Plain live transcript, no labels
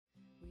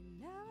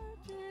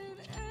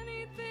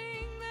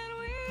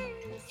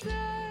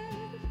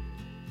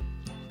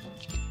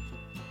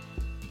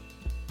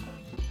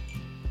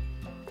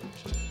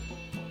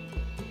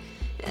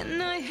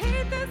And I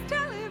hate this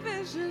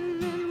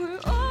television, and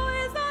we're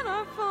always on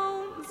our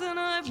phones, and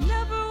I've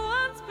never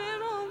once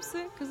been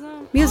homesick 'cause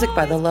I'm Music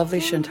by the always lovely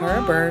missing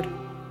Shantara Bird.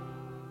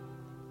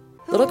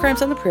 home. Little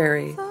Crimes on the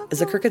Prairie is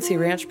a Crooked Sea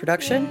Ranch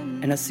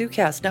production and a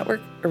SueCast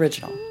Network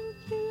original.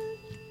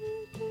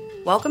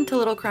 Welcome to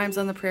Little Crimes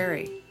on the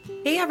Prairie.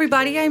 Hey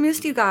everybody, I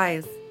missed you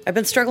guys. I've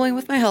been struggling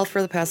with my health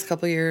for the past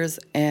couple years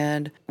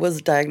and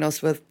was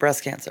diagnosed with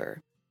breast cancer.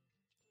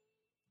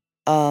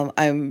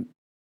 I'm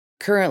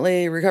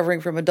currently recovering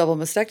from a double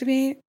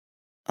mastectomy.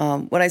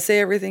 When I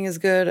say everything is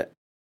good,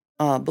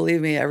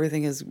 believe me,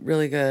 everything is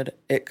really good.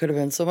 It could have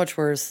been so much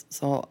worse,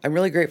 so I'm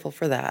really grateful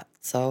for that.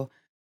 So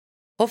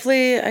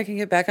hopefully I can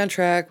get back on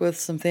track with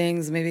some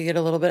things, maybe get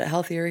a little bit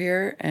healthier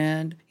here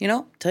and,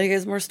 tell you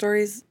guys more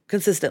stories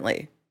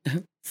consistently.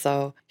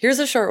 So here's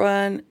a short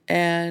one,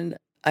 and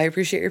I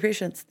appreciate your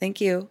patience. Thank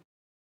you.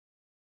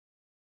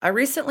 I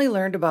recently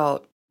learned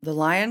about the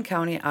Lyon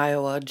County,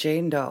 Iowa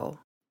Jane Doe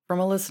from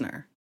a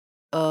listener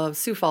of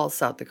Sioux Falls,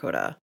 South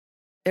Dakota.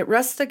 It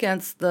rests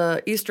against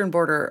the eastern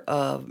border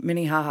of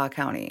Minnehaha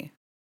County.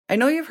 I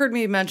know you've heard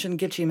me mention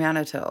Gitche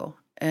Manitou,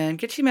 and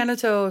Gitche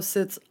Manitou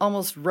sits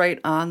almost right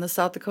on the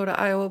South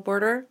Dakota-Iowa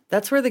border.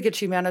 That's where the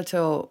Gitche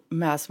Manitou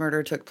mass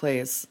murder took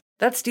place.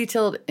 That's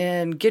detailed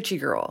in Gitche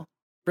Girl,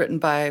 written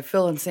by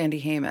Phil and Sandy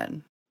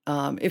Heyman.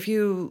 If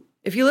you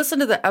listen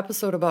to the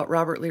episode about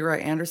Robert Leroy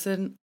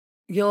Anderson,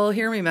 you'll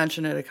hear me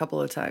mention it a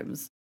couple of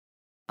times.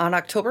 On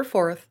October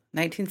 4th,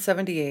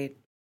 1978,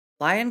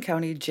 Lyon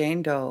County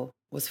Jane Doe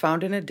was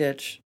found in a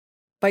ditch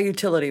by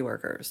utility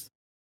workers.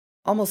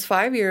 Almost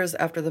 5 years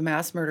after the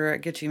mass murder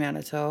at Gitche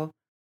Manitou,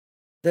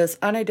 this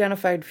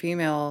unidentified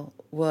female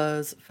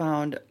was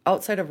found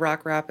outside of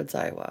Rock Rapids,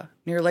 Iowa,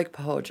 near Lake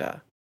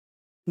Pohoja,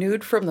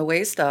 nude from the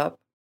waist up,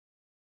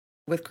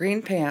 with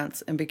green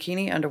pants and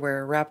bikini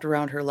underwear wrapped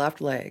around her left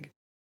leg.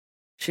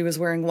 She was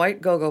wearing white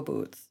go-go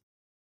boots.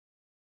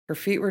 Her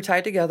feet were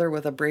tied together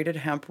with a braided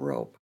hemp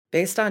rope.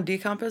 Based on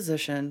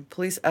decomposition,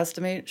 police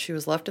estimate she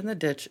was left in the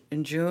ditch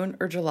in June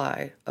or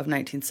July of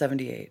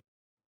 1978.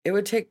 It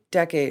would take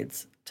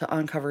decades to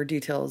uncover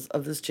details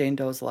of this Jane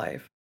Doe's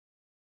life.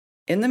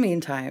 In the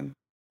meantime,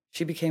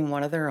 she became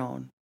one of their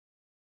own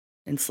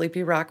in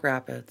Sleepy Rock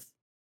Rapids.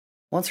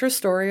 Once her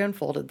story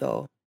unfolded,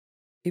 though,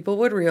 people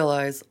would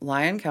realize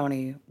Lyon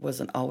County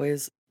wasn't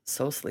always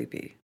so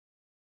sleepy.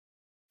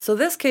 So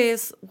this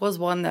case was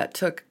one that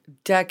took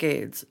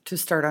decades to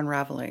start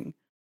unraveling.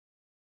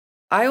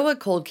 Iowa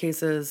Cold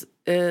Cases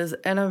is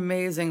an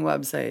amazing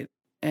website,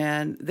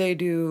 and they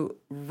do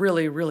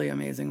really, really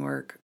amazing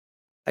work.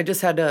 I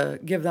just had to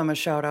give them a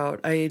shout out.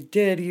 I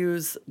did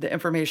use the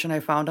information I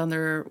found on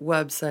their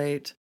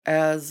website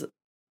as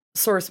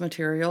source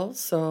material,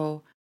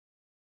 so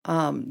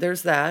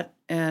there's that.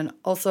 And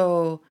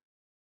also,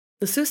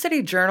 the Sioux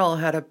City Journal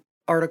had an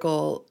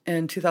article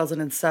in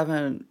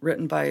 2007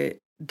 written by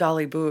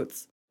Dolly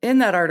Boots. In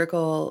that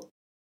article,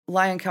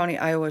 Lyon County,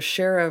 Iowa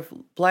Sheriff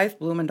Blythe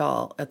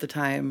Blumendahl at the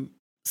time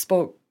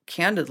spoke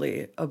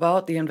candidly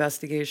about the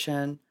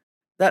investigation.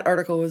 That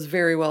article was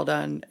very well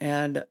done,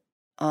 and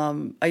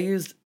I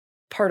used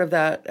part of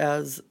that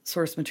as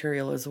source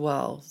material as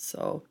well,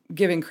 so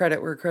giving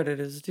credit where credit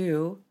is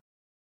due.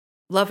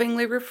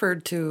 Lovingly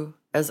referred to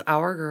as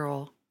Our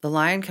Girl, the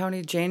Lyon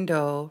County Jane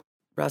Doe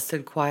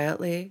rested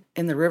quietly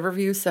in the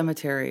Riverview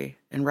Cemetery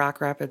in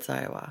Rock Rapids,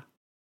 Iowa.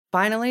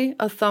 Finally,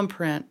 a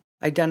thumbprint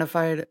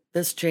identified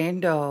this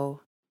Jane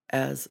Doe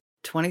as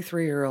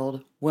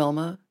 23-year-old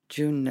Wilma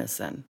June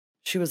Nissen.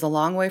 She was a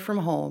long way from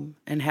home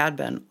and had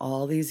been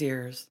all these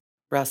years,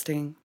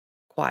 resting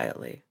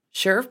quietly.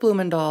 Sheriff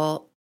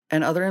Blumendahl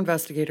and other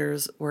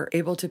investigators were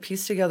able to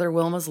piece together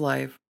Wilma's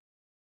life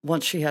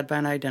once she had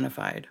been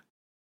identified.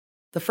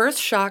 The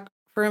first shock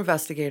for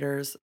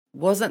investigators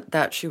wasn't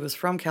that she was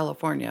from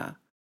California,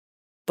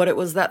 but it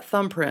was that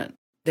thumbprint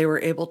they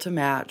were able to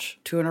match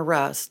to an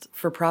arrest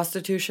for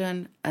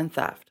prostitution and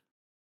theft.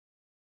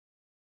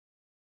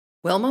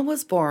 Wilma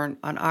was born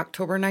on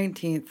October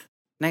 19th,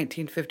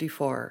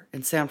 1954,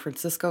 in San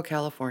Francisco,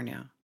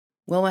 California.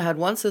 Wilma had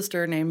one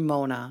sister named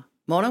Mona.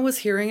 Mona was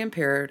hearing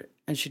impaired,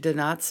 and she did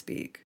not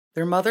speak.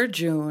 Their mother,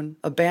 June,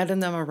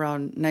 abandoned them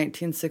around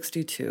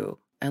 1962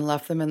 and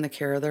left them in the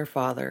care of their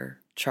father,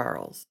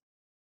 Charles.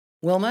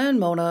 Wilma and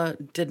Mona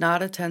did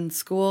not attend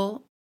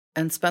school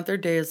and spent their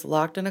days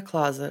locked in a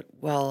closet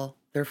while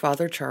their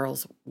father,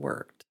 Charles,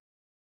 worked.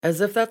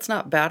 As if that's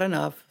not bad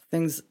enough,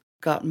 things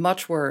got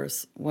much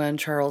worse when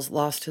Charles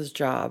lost his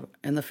job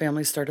and the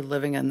family started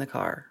living in the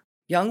car.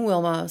 Young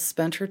Wilma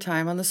spent her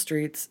time on the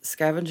streets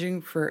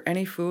scavenging for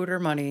any food or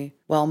money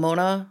while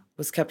Mona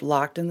was kept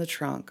locked in the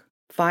trunk.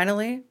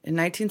 Finally, in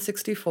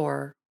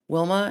 1964,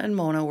 Wilma and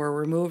Mona were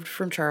removed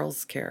from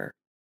Charles' care.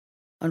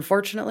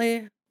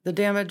 Unfortunately, the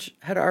damage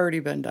had already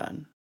been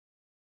done.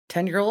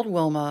 10-year-old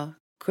Wilma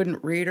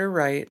couldn't read or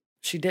write.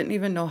 She didn't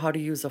even know how to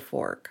use a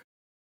fork.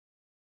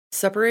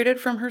 Separated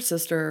from her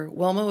sister,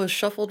 Wilma was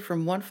shuffled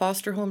from one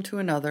foster home to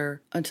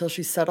another until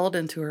she settled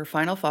into her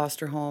final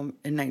foster home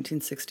in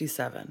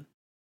 1967.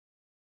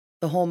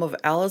 The home of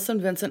Alice and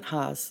Vincent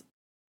Haas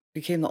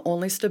became the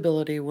only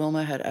stability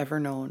Wilma had ever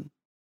known,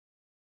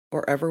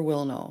 or ever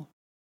will know.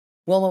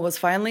 Wilma was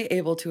finally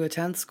able to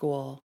attend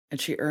school, and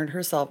she earned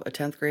herself a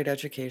 10th grade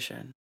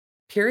education.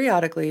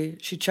 Periodically,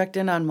 she checked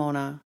in on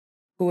Mona,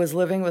 who was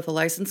living with a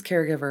licensed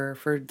caregiver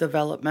for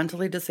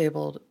developmentally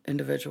disabled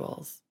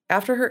individuals.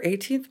 After her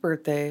 18th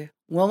birthday,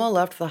 Wilma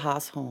left the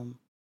Haas home.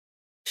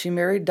 She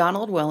married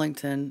Donald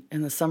Wellington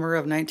in the summer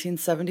of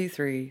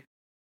 1973,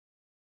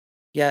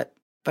 yet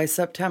by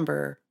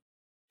September,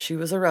 she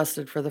was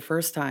arrested for the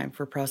first time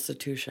for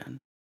prostitution.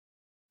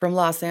 From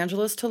Los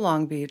Angeles to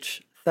Long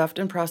Beach, theft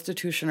and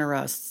prostitution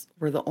arrests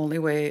were the only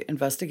way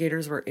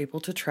investigators were able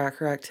to track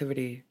her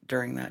activity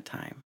during that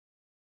time.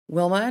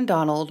 Wilma and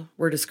Donald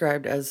were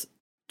described as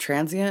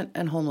transient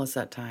and homeless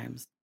at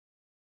times.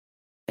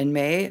 In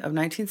May of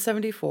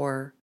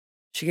 1974,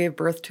 she gave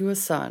birth to a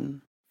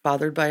son,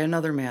 fathered by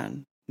another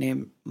man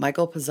named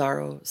Michael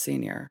Pizarro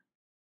Sr.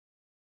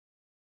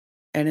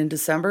 And in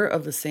December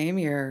of the same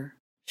year,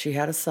 she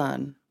had a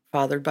son,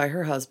 fathered by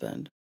her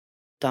husband,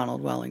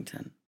 Donald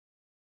Wellington.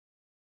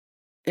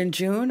 In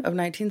June of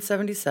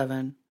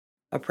 1977,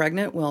 a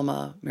pregnant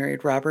Wilma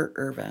married Robert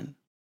Irvin.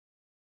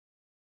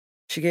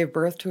 She gave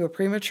birth to a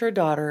premature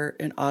daughter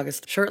in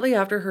August. Shortly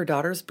after her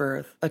daughter's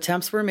birth,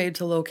 attempts were made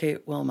to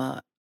locate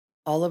Wilma.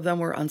 All of them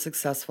were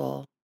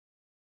unsuccessful.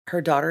 Her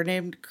daughter,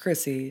 named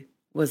Chrissy,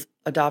 was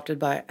adopted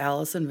by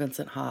Alice and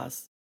Vincent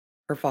Haas,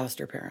 her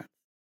foster parents.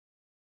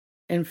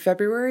 In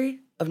February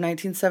of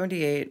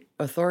 1978,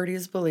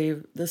 authorities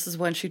believe this is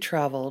when she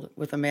traveled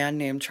with a man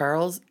named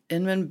Charles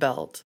Inman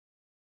Belt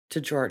to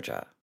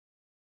Georgia.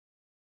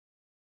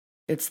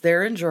 It's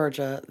there in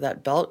Georgia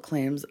that Belt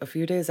claims a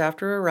few days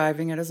after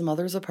arriving at his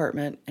mother's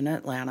apartment in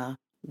Atlanta,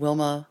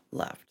 Wilma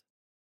left.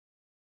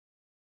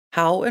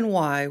 How and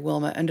why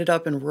Wilma ended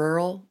up in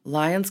rural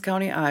Lyons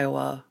County,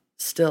 Iowa,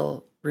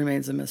 still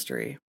remains a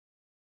mystery.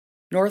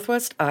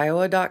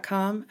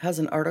 NorthwestIowa.com has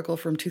an article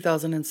from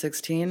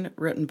 2016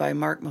 written by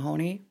Mark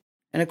Mahoney,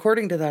 and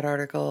according to that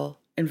article,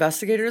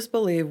 investigators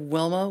believe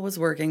Wilma was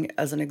working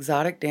as an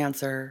exotic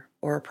dancer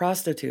or a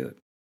prostitute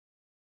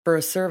for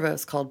a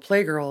service called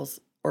Playgirls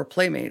or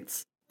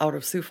Playmates out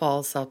of Sioux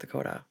Falls, South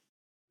Dakota.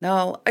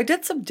 Now, I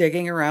did some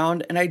digging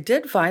around and I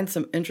did find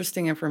some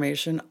interesting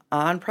information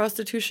on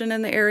prostitution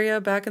in the area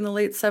back in the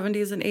late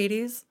 70s and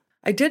 80s.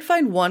 I did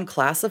find one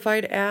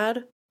classified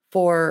ad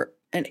for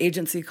an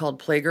agency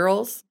called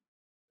Playgirls.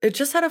 It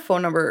just had a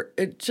phone number.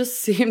 It just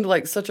seemed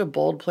like such a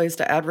bold place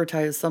to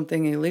advertise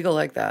something illegal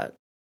like that.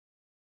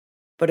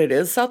 But it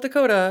is South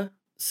Dakota,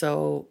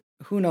 so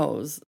who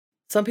knows?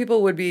 Some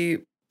people would be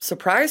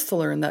surprised to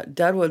learn that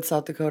Deadwood,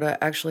 South Dakota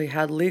actually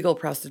had legal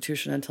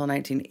prostitution until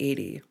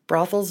 1980.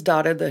 Brothels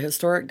dotted the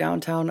historic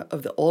downtown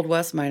of the Old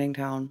West mining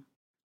town.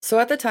 So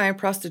at the time,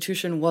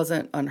 prostitution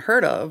wasn't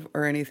unheard of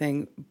or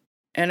anything,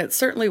 and it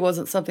certainly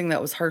wasn't something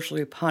that was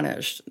harshly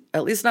punished,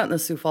 at least not in the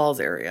Sioux Falls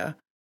area.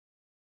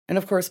 And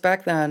of course,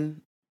 back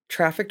then,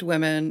 trafficked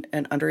women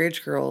and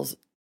underage girls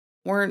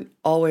weren't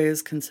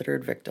always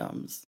considered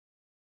victims.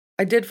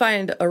 I did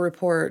find a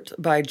report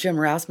by Jim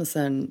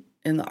Rasmussen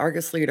in the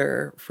Argus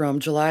Leader from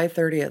July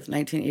 30th,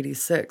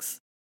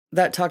 1986,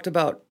 that talked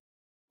about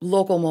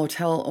local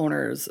motel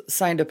owners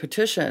signed a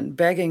petition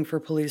begging for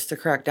police to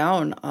crack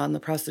down on the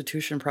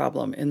prostitution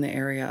problem in the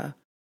area.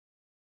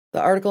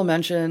 The article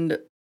mentioned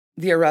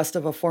the arrest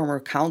of a former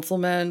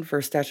councilman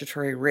for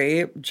statutory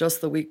rape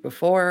just the week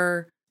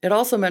before. It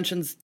also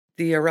mentions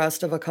the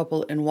arrest of a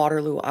couple in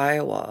Waterloo,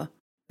 Iowa.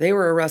 They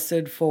were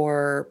arrested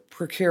for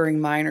procuring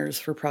minors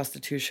for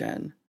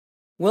prostitution.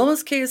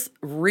 Wilma's case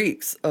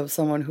reeks of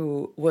someone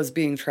who was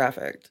being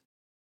trafficked.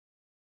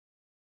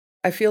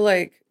 I feel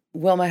like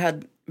Wilma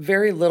had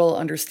very little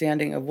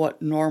understanding of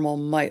what normal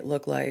might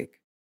look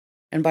like.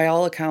 And by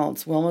all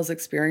accounts, Wilma's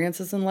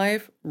experiences in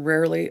life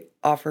rarely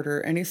offered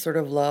her any sort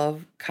of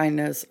love,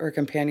 kindness, or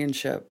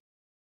companionship.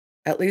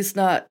 At least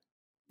not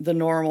the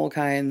normal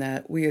kind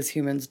that we as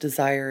humans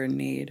desire and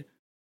need.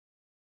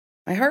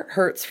 My heart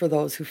hurts for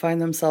those who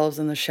find themselves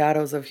in the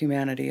shadows of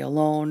humanity,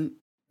 alone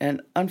and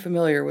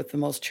unfamiliar with the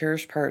most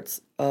cherished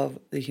parts of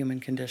the human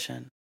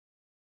condition.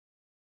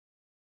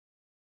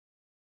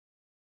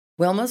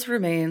 Wilma's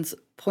remains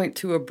point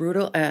to a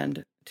brutal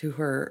end to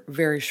her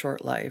very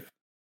short life.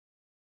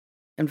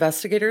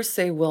 Investigators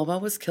say Wilma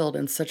was killed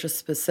in such a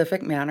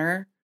specific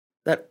manner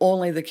that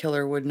only the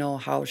killer would know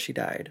how she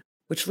died,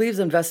 which leaves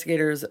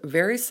investigators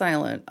very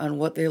silent on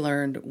what they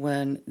learned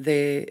when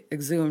they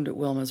exhumed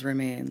Wilma's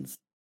remains.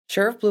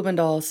 Sheriff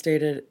Blumendahl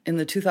stated in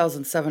the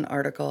 2007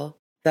 article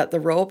that the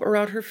rope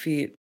around her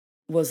feet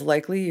was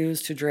likely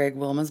used to drag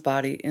Wilma's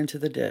body into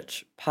the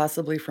ditch,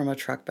 possibly from a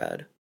truck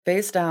bed.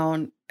 Face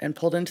down and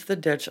pulled into the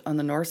ditch on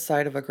the north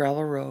side of a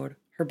gravel road,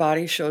 her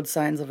body showed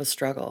signs of a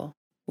struggle.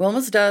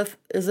 Wilma's death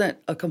isn't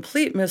a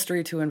complete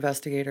mystery to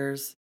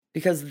investigators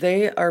because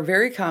they are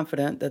very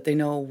confident that they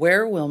know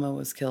where Wilma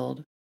was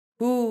killed,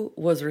 who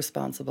was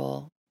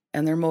responsible,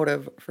 and their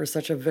motive for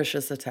such a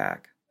vicious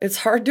attack. It's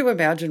hard to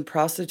imagine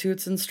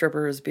prostitutes and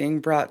strippers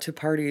being brought to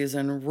parties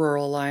in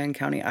rural Lyon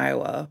County,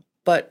 Iowa,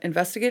 But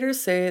investigators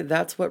say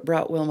that's what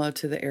brought Wilma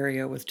to the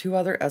area with 2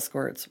 other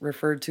escorts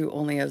referred to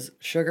only as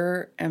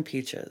Sugar and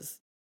Peaches.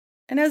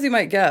 And as you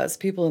might guess,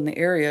 people in the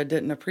area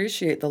didn't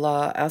appreciate the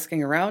law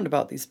asking around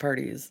about these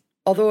parties.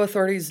 Although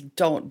authorities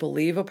don't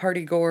believe a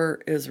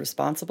partygoer is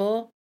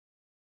responsible,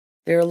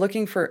 they are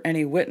looking for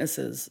any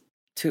witnesses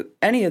to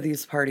any of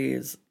these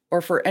parties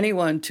or for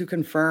anyone to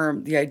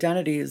confirm the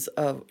identities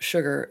of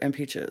Sugar and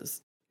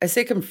Peaches. I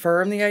say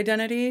confirm the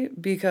identity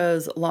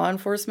because law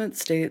enforcement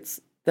states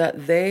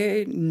that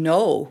they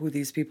know who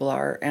these people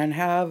are and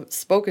have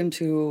spoken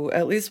to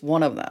at least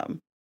one of them.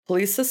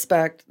 Police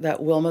suspect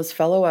that Wilma's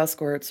fellow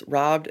escorts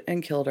robbed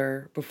and killed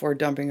her before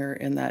dumping her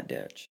in that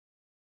ditch.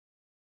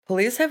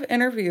 Police have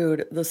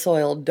interviewed the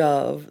soiled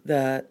dove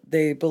that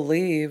they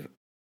believe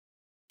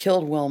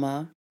killed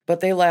Wilma,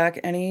 but they lack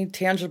any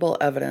tangible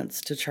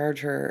evidence to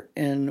charge her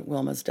in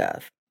Wilma's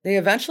death. They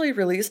eventually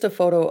released a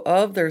photo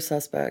of their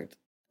suspect,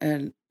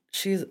 and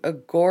she's a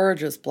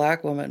gorgeous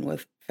black woman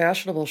with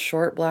fashionable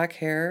short black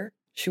hair.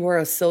 She wore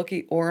a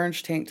silky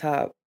orange tank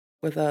top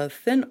with a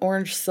thin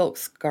orange silk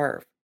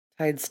scarf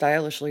tied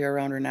stylishly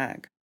around her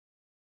neck.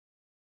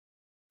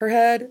 Her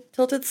head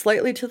tilted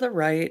slightly to the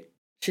right,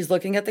 she's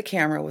looking at the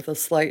camera with a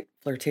slight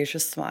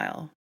flirtatious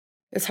smile.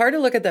 It's hard to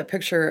look at that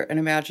picture and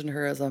imagine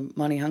her as a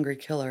money-hungry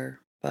killer,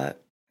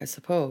 but I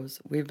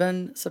suppose we've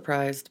been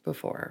surprised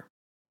before.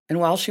 And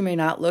while she may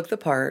not look the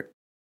part,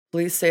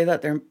 police say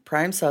that their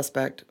prime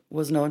suspect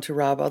was known to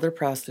rob other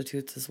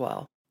prostitutes as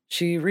well.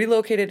 She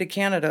relocated to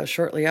Canada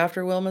shortly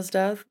after Wilma's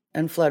death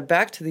and fled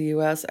back to the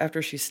U.S.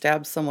 after she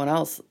stabbed someone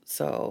else,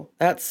 so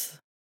that's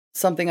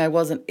something I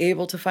wasn't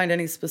able to find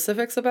any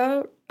specifics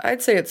about.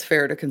 I'd say it's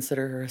fair to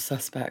consider her a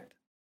suspect.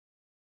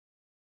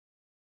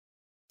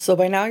 So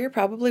by now you're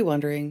probably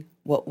wondering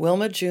what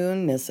Wilma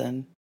June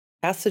Nissen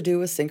has to do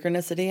with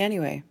synchronicity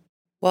anyway.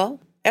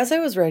 Well, as I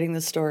was writing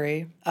this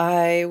story,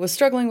 I was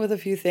struggling with a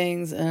few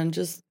things and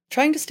just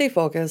trying to stay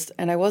focused,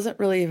 and I wasn't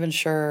really even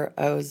sure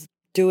I was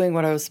doing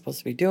what I was supposed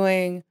to be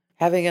doing,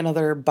 having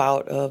another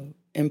bout of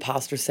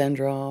imposter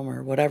syndrome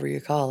or whatever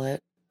you call it.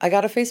 I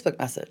got a Facebook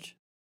message.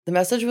 The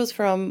message was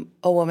from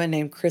a woman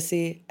named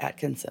Chrissy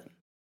Atkinson.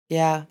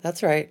 Yeah,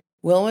 that's right.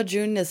 Wilma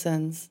June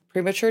Nissen's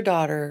premature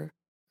daughter,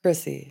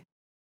 Chrissy,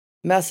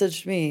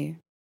 messaged me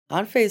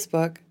on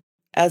Facebook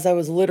as I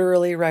was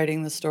literally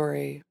writing the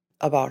story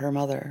about her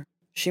mother.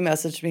 She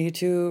messaged me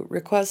to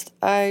request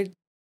I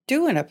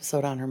do an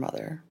episode on her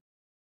mother,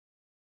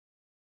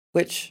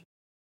 which,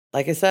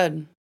 like I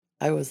said,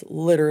 I was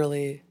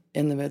literally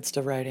in the midst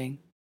of writing.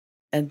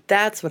 And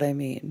that's what I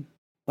mean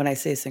when I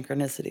say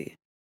synchronicity.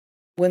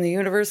 When the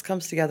universe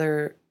comes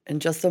together in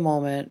just a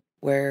moment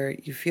where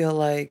you feel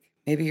like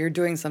maybe you're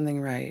doing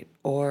something right,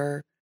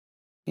 or,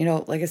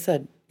 like I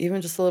said,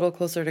 even just a little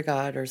closer to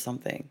God or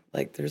something,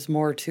 like there's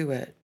more to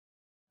it.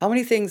 How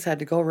many things had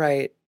to go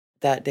right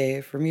that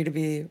day for me to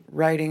be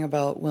writing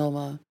about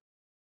Wilma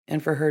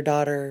and for her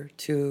daughter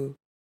to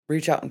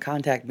reach out and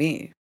contact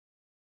me,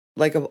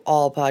 like of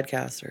all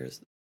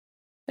podcasters?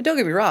 And don't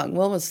get me wrong,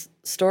 Wilma's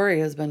story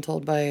has been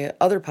told by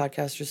other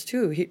podcasters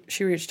too.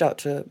 She reached out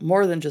to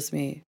more than just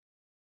me,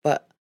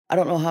 but I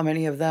don't know how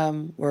many of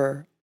them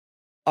were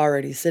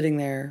already sitting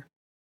there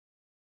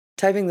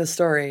typing the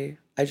story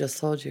I just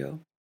told you.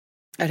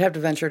 I'd have to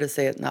venture to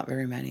say it's not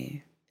very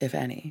many, if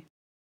any.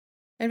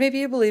 And maybe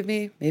you believe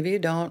me, maybe you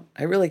don't.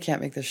 I really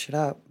can't make this shit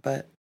up,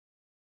 but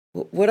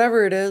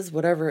whatever it is,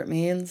 whatever it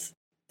means,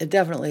 it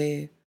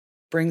definitely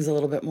brings a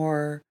little bit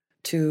more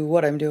to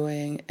what I'm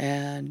doing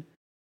and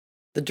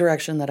the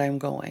direction that I'm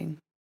going.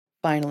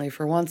 Finally,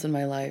 for once in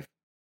my life,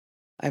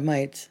 I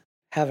might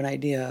have an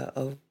idea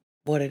of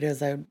what it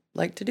is I'd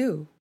like to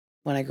do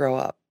when I grow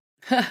up.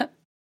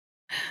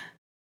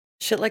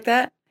 Shit like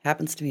that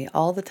happens to me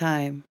all the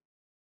time.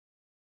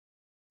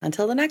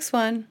 Until the next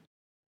one.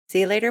 See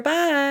you later.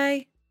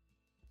 Bye.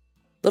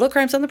 Little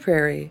Crimes on the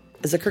Prairie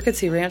is a Crooked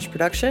Sea Ranch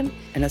production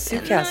and a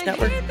Suecast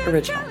Network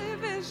original.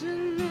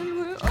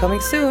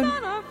 Coming soon,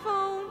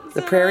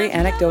 The Prairie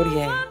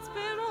Anecdotiae,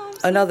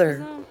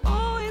 another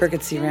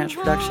Crooked Sea Ranch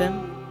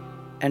production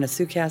and a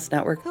Suecast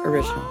Network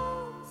original.